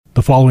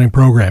The following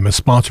program is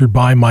sponsored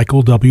by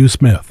Michael W.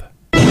 Smith.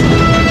 The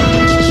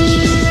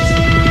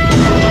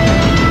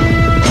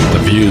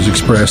views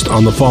expressed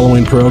on the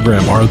following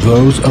program are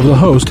those of the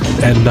host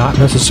and not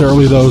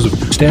necessarily those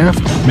of staff,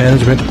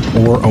 management,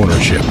 or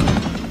ownership.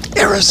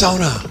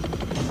 Arizona,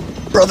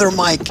 Brother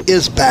Mike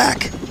is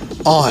back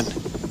on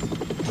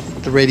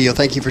the radio.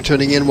 Thank you for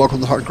tuning in.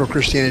 Welcome to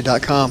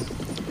HardcoreChristianity.com.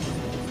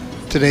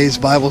 Today's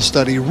Bible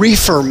study,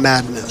 Reefer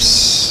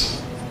Madness.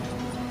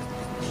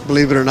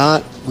 Believe it or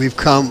not, we've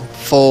come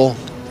full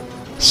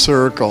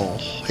circle.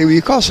 Hey, will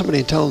you call somebody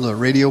and tell them the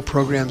radio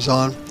program's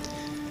on?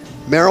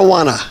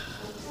 Marijuana,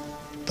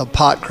 the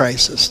pot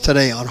crisis,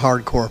 today on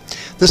Hardcore.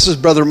 This is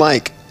Brother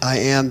Mike. I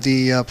am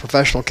the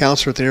professional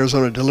counselor at the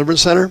Arizona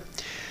Deliverance Center.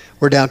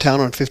 We're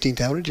downtown on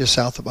 15th Avenue, just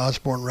south of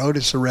Osborne Road.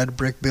 It's a red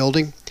brick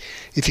building.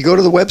 If you go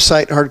to the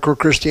website,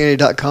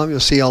 HardcoreChristianity.com, you'll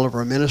see all of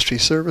our ministry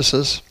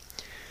services.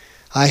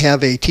 I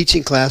have a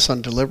teaching class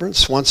on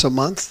deliverance once a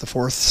month, the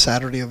fourth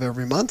Saturday of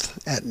every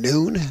month at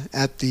noon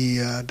at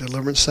the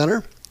Deliverance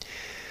Center.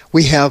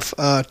 We have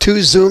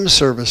two Zoom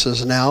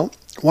services now,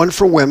 one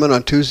for women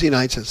on Tuesday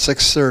nights at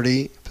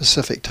 6:30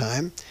 Pacific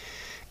time,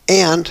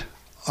 and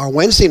our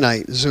Wednesday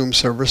night Zoom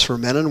service for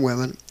men and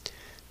women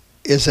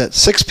is at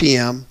 6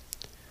 p.m.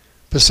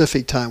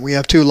 Pacific time. We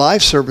have two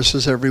live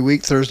services every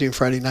week, Thursday and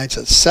Friday nights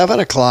at 7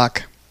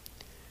 o'clock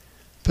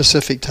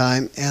Pacific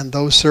time, and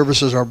those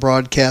services are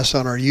broadcast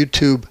on our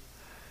YouTube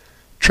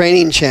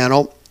training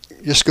channel.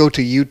 Just go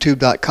to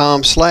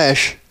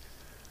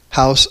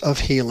youtube.com/House of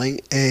Healing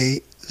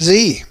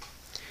AZ.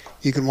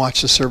 You can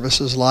watch the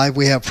services live.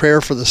 We have prayer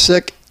for the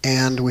sick,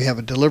 and we have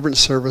a deliverance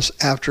service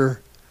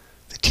after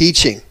the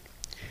teaching.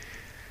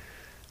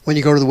 When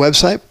you go to the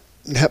website,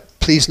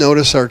 please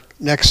notice our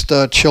next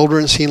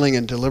children's healing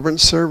and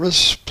deliverance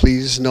service.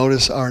 Please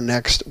notice our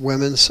next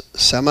women's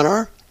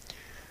seminar.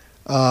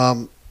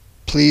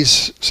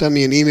 Please send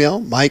me an email,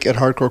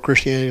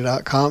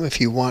 mike@hardcorechristianity.com, if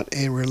you want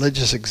a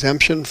religious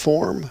exemption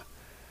form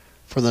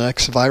for the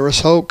next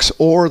virus hoax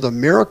or the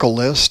miracle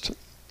list,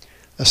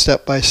 a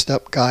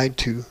step-by-step guide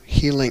to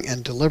healing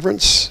and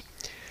deliverance.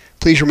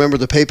 Please remember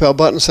the PayPal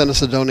button. Send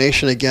us a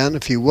donation again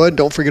if you would.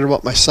 Don't forget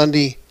about my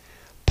Sunday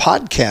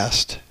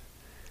podcast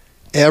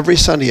every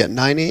Sunday at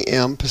 9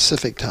 a.m.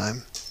 Pacific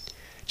time.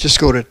 Just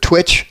go to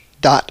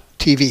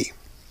twitch.tv.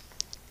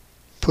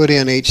 Put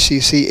in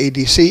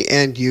HCCADC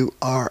and you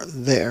are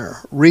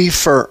there.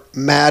 Reefer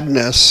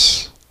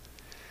Madness.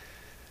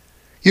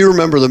 You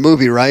remember the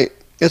movie, right?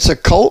 It's a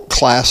cult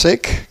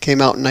classic.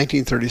 Came out in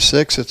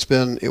 1936.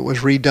 It was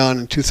redone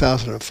in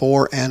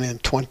 2004 and in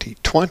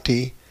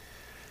 2020.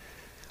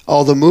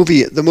 Oh, the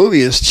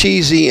movie is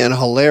cheesy and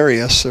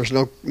hilarious. There's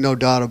no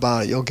doubt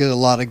about it. You'll get a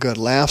lot of good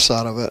laughs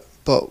out of it.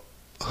 But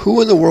who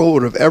in the world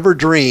would have ever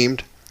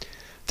dreamed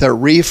that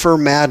Reefer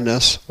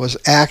Madness was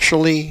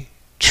actually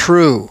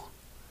true?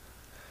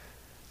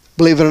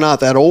 Believe it or not,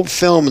 that old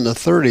film in the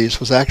 30s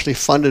was actually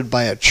funded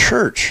by a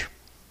church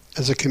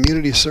as a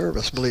community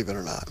service, believe it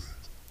or not.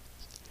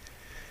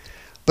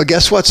 But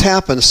guess what's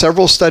happened?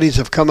 Several studies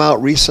have come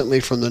out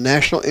recently from the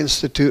National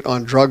Institute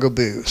on Drug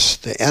Abuse,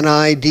 the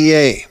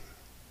NIDA,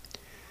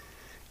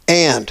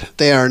 and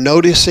they are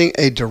noticing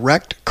a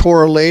direct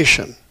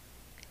correlation,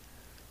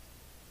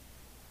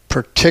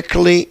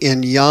 particularly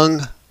in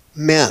young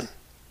men,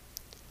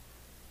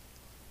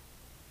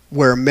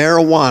 where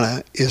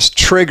marijuana is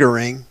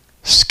triggering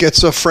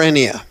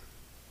schizophrenia.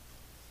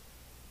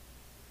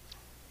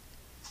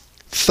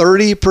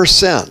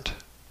 30%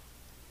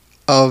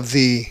 of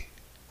the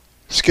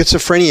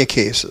schizophrenia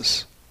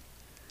cases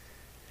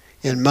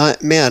in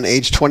men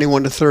aged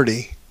 21 to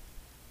 30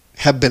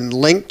 have been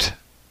linked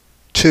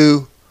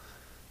to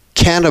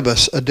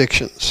cannabis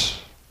addictions.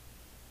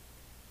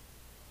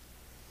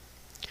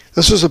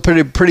 This was a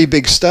pretty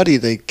big study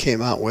they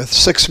came out with.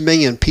 6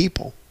 million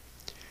people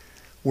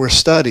were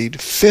studied.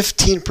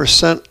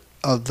 15%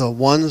 of the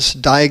ones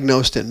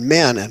diagnosed in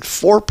men and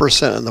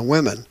 4% in the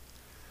women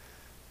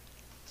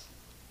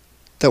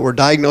that were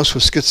diagnosed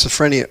with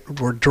schizophrenia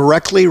were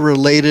directly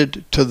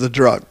related to the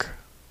drug.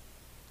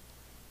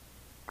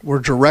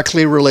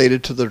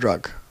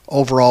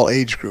 Overall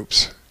age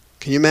groups.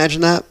 Can you imagine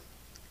that?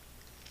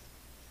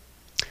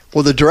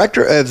 Well, the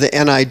director of the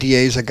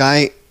NIDA is a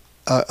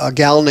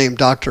gal named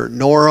Dr.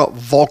 Nora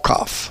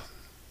Volkoff.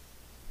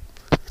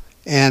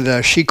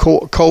 And she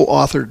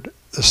co-authored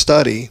the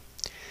study.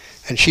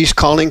 And she's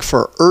calling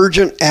for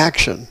urgent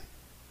action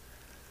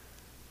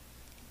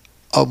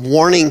of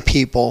warning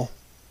people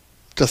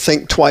to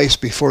think twice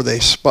before they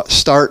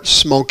start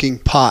smoking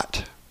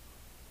pot.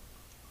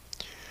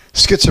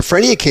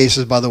 Schizophrenia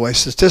cases, by the way,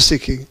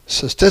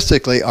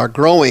 statistically are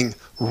growing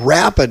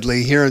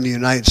rapidly here in the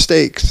United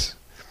States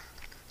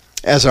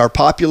as our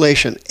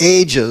population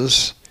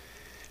ages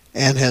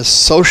and as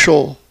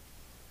social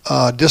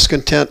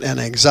discontent and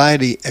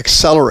anxiety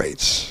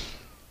accelerates.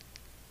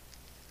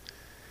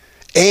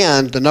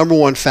 And the number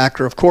one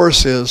factor, of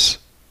course, is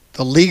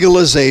the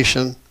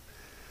legalization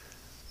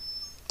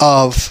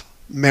of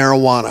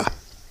marijuana.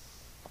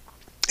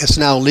 It's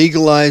now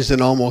legalized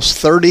in almost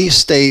 30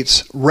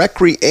 states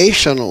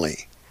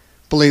recreationally.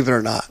 believe it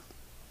or not,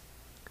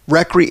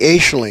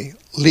 recreationally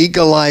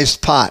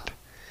legalized pot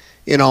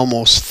in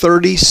almost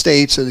 30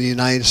 states in the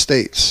United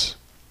States.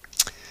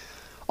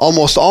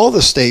 Almost all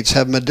the states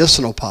have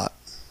medicinal pot.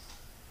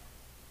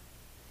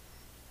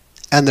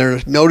 And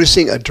they're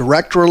noticing a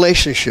direct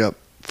relationship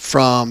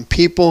from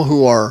people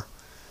who are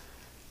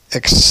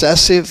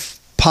excessive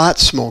pot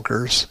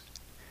smokers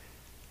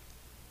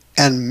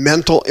and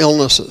mental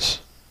illnesses.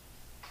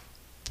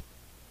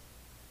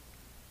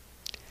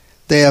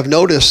 They have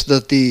noticed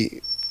that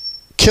the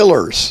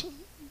killers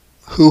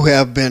who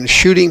have been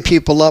shooting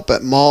people up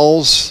at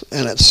malls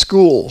and at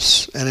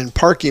schools and in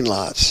parking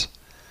lots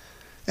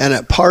and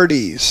at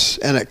parties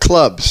and at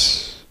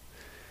clubs,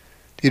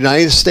 the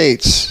United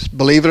States,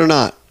 believe it or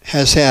not,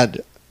 has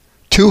had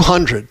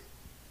 200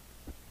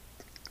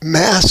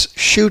 mass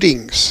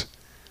shootings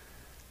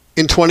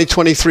in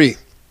 2023.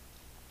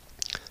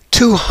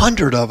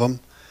 200 of them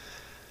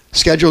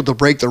scheduled to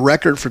break the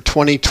record for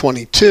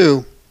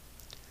 2022.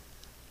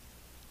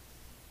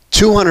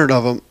 200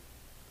 of them,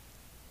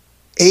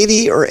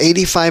 80 or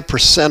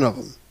 85% of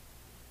them,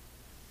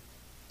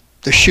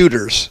 the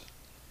shooters,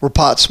 were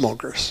pot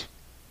smokers.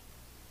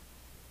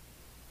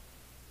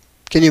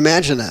 Can you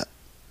imagine that?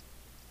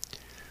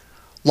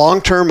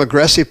 Long-term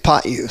aggressive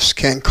pot use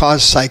can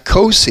cause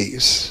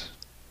psychoses,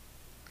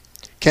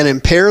 can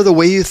impair the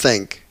way you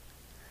think,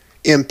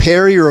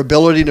 impair your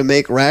ability to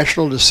make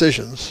rational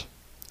decisions,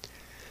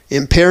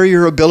 impair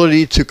your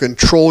ability to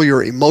control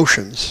your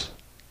emotions,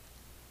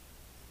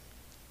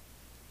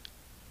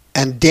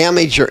 and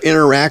damage your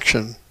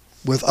interaction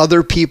with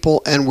other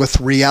people and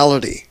with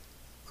reality,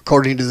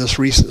 according to this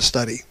recent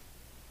study.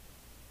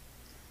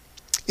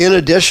 In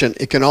addition,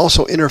 it can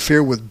also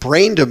interfere with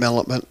brain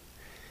development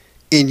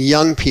in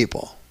young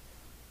people.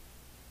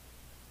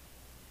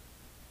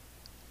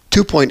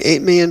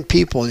 2.8 million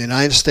people in the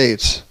United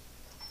States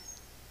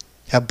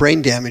have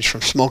brain damage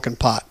from smoking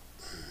pot.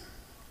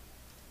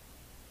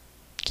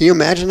 Can you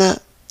imagine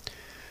that?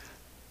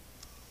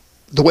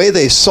 The way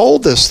they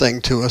sold this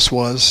thing to us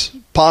was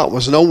pot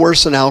was no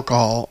worse than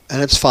alcohol,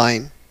 and it's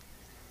fine.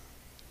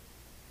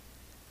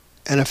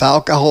 And if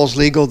alcohol is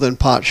legal, then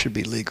pot should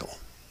be legal.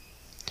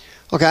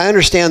 Okay, I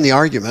understand the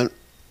argument.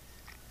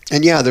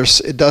 And yeah,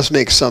 it does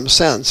make some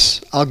sense.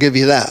 I'll give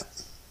you that.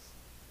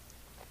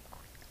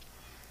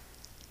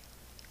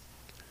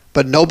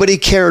 But nobody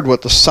cared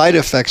what the side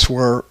effects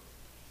were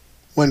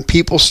when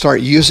people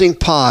start using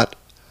pot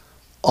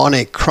on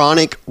a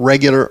chronic,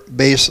 regular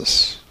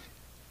basis.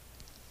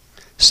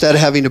 Instead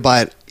of having to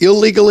buy it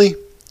illegally,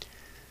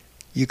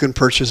 you can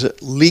purchase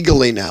it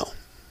legally now.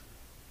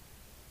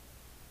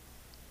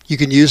 You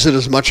can use it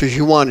as much as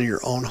you want in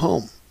your own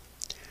home.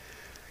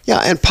 Yeah,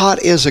 and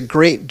pot is a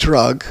great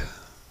drug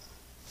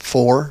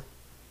for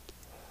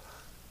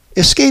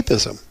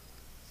escapism.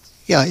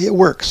 Yeah, it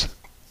works.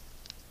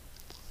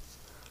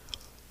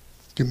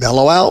 You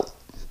mellow out.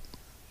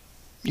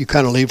 You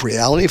kind of leave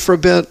reality for a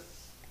bit.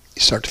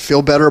 You start to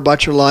feel better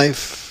about your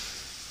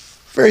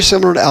life. Very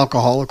similar to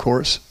alcohol, of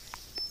course.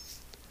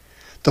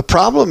 The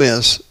problem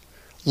is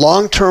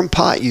long-term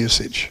pot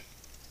usage,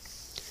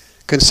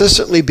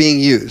 consistently being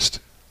used,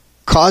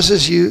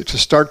 causes you to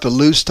start to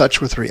lose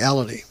touch with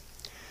reality.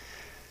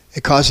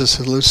 It causes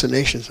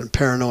hallucinations and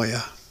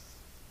paranoia.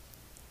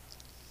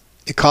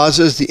 It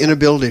causes the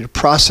inability to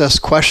process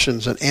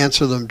questions and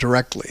answer them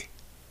directly.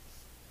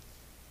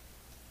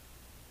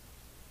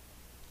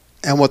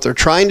 And what they're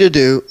trying to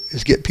do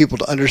is get people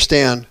to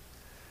understand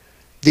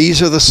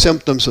these are the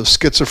symptoms of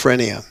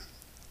schizophrenia.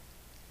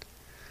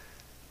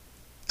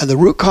 And the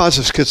root cause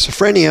of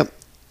schizophrenia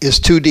is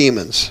two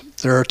demons.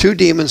 There are two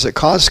demons that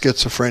cause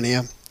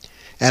schizophrenia,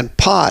 and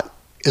pot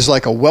is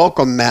like a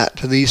welcome mat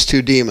to these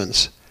two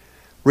demons: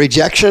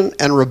 rejection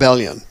and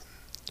rebellion.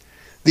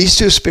 These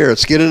two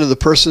spirits get into the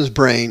person's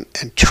brain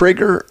and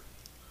trigger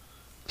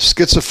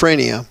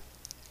schizophrenia,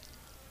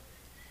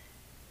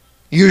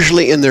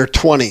 usually in their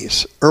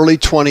 20s. Early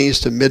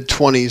 20s to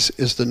mid-20s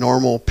is the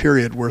normal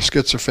period where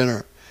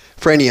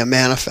schizophrenia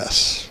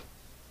manifests.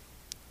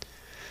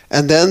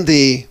 And then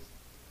the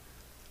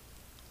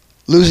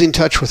losing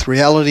touch with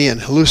reality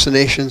and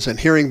hallucinations and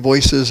hearing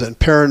voices and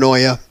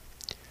paranoia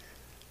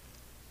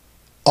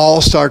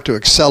all start to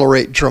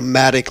accelerate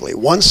dramatically.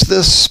 Once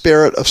this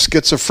spirit of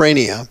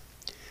schizophrenia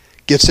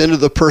gets into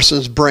the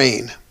person's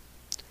brain,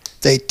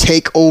 they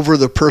take over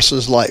the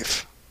person's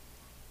life.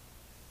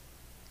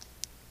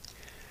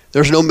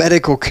 There's no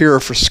medical cure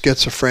for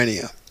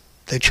schizophrenia.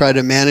 They try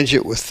to manage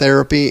it with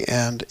therapy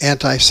and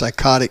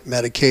antipsychotic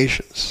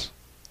medications.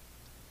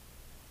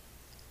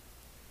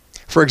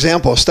 For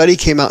example, a study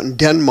came out in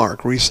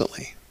Denmark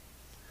recently.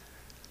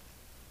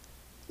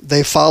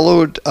 They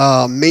followed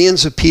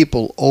millions of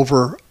people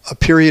over a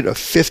period of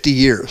 50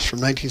 years, from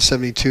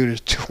 1972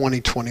 to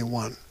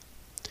 2021.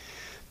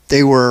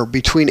 They were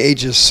between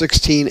ages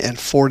 16 and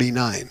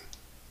 49.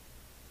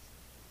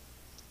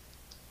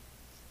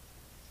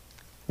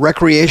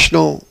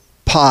 Recreational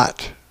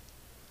pot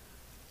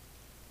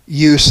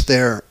use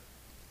there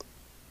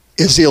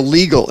is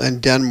illegal in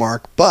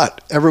Denmark,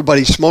 but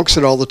everybody smokes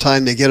it all the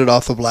time. They get it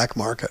off the black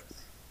market.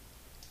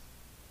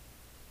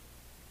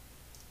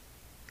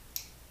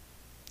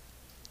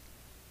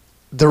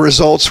 the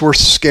results were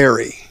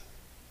scary.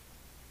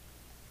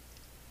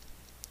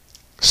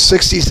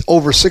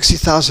 Over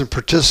 60,000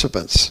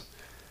 participants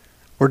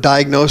were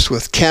diagnosed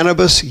with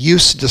cannabis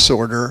use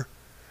disorder.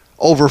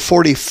 Over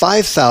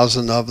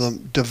 45,000 of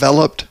them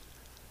developed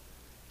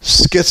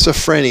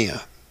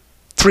schizophrenia.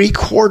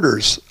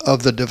 3/4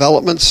 of the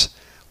developments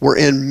were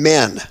in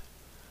men,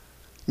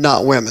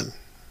 not women.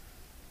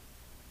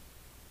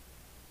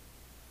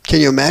 Can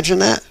you imagine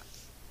that?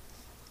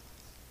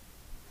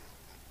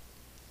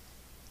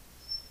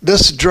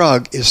 This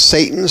drug is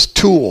Satan's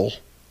tool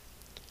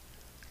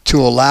to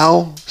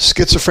allow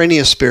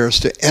schizophrenia spirits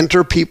to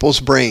enter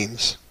people's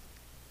brains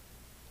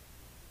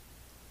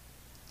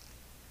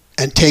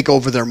and take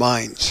over their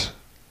minds.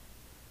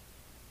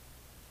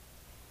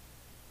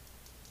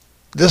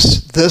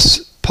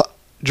 This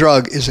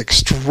drug is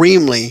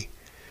extremely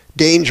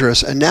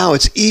dangerous, and now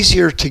it's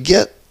easier to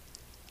get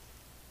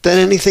than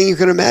anything you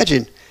can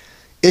imagine.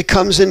 It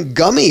comes in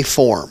gummy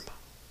form.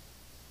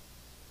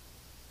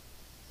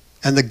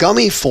 And the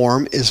gummy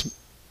form is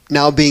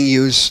now being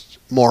used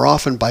more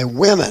often by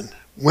women.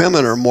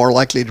 Women are more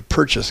likely to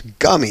purchase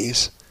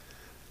gummies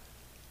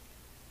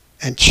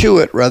and chew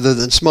it rather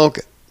than smoke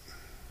it.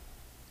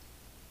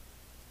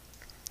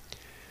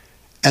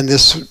 And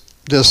this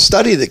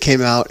study that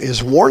came out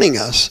is warning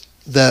us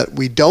that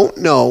we don't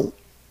know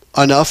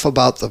enough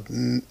about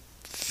the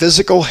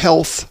physical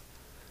health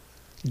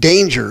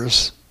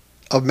dangers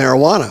of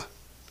marijuana,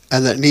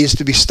 and that needs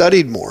to be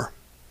studied more.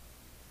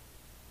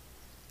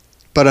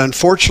 But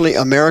unfortunately,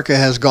 America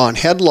has gone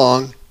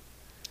headlong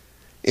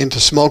into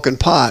smoking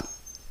pot,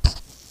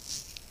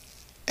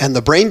 and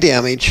the brain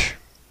damage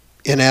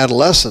in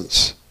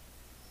adolescence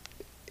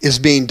is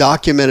being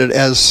documented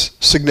as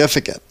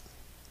significant.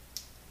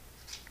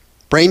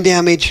 Brain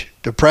damage,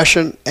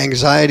 depression,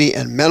 anxiety,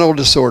 and mental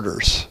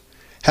disorders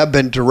have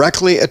been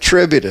directly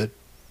attributed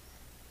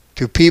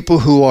to people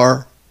who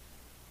are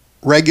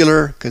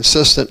regular,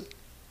 consistent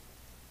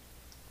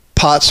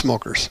pot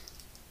smokers.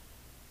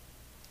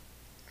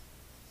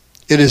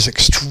 It is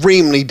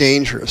extremely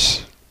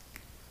dangerous,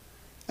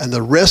 and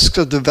the risk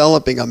of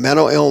developing a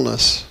mental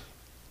illness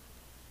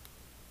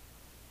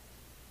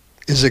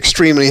is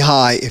extremely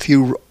high if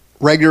you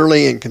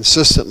regularly and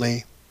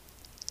consistently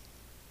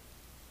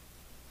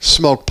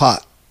smoke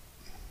pot.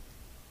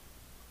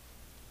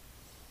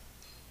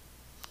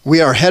 We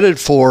are headed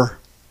for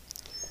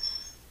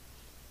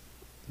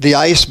the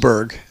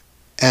iceberg,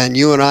 and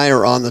you and I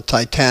are on the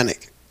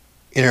Titanic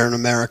here in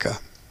America.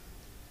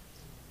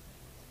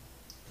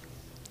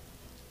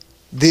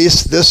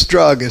 This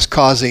drug is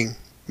causing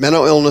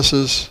mental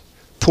illnesses,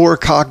 poor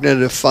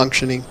cognitive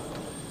functioning,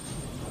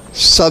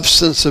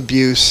 substance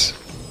abuse,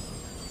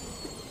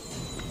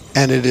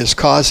 and it is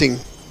causing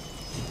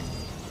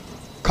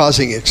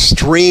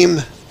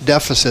extreme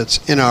deficits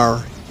in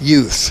our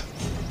youth.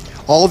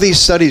 All these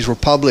studies were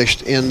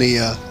published in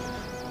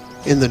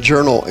the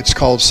journal. It's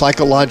called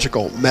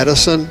Psychological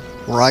Medicine,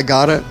 where I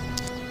got it.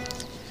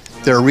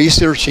 They're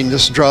researching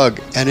this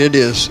drug, and it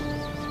is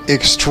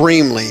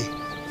extremely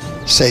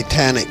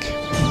satanic.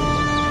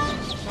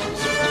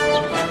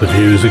 The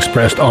views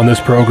expressed on this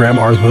program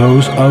are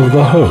those of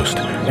the host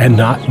and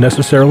not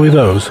necessarily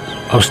those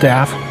of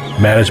staff,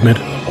 management,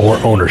 or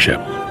ownership.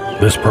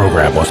 This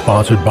program was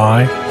sponsored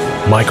by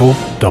Michael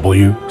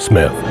W.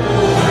 Smith.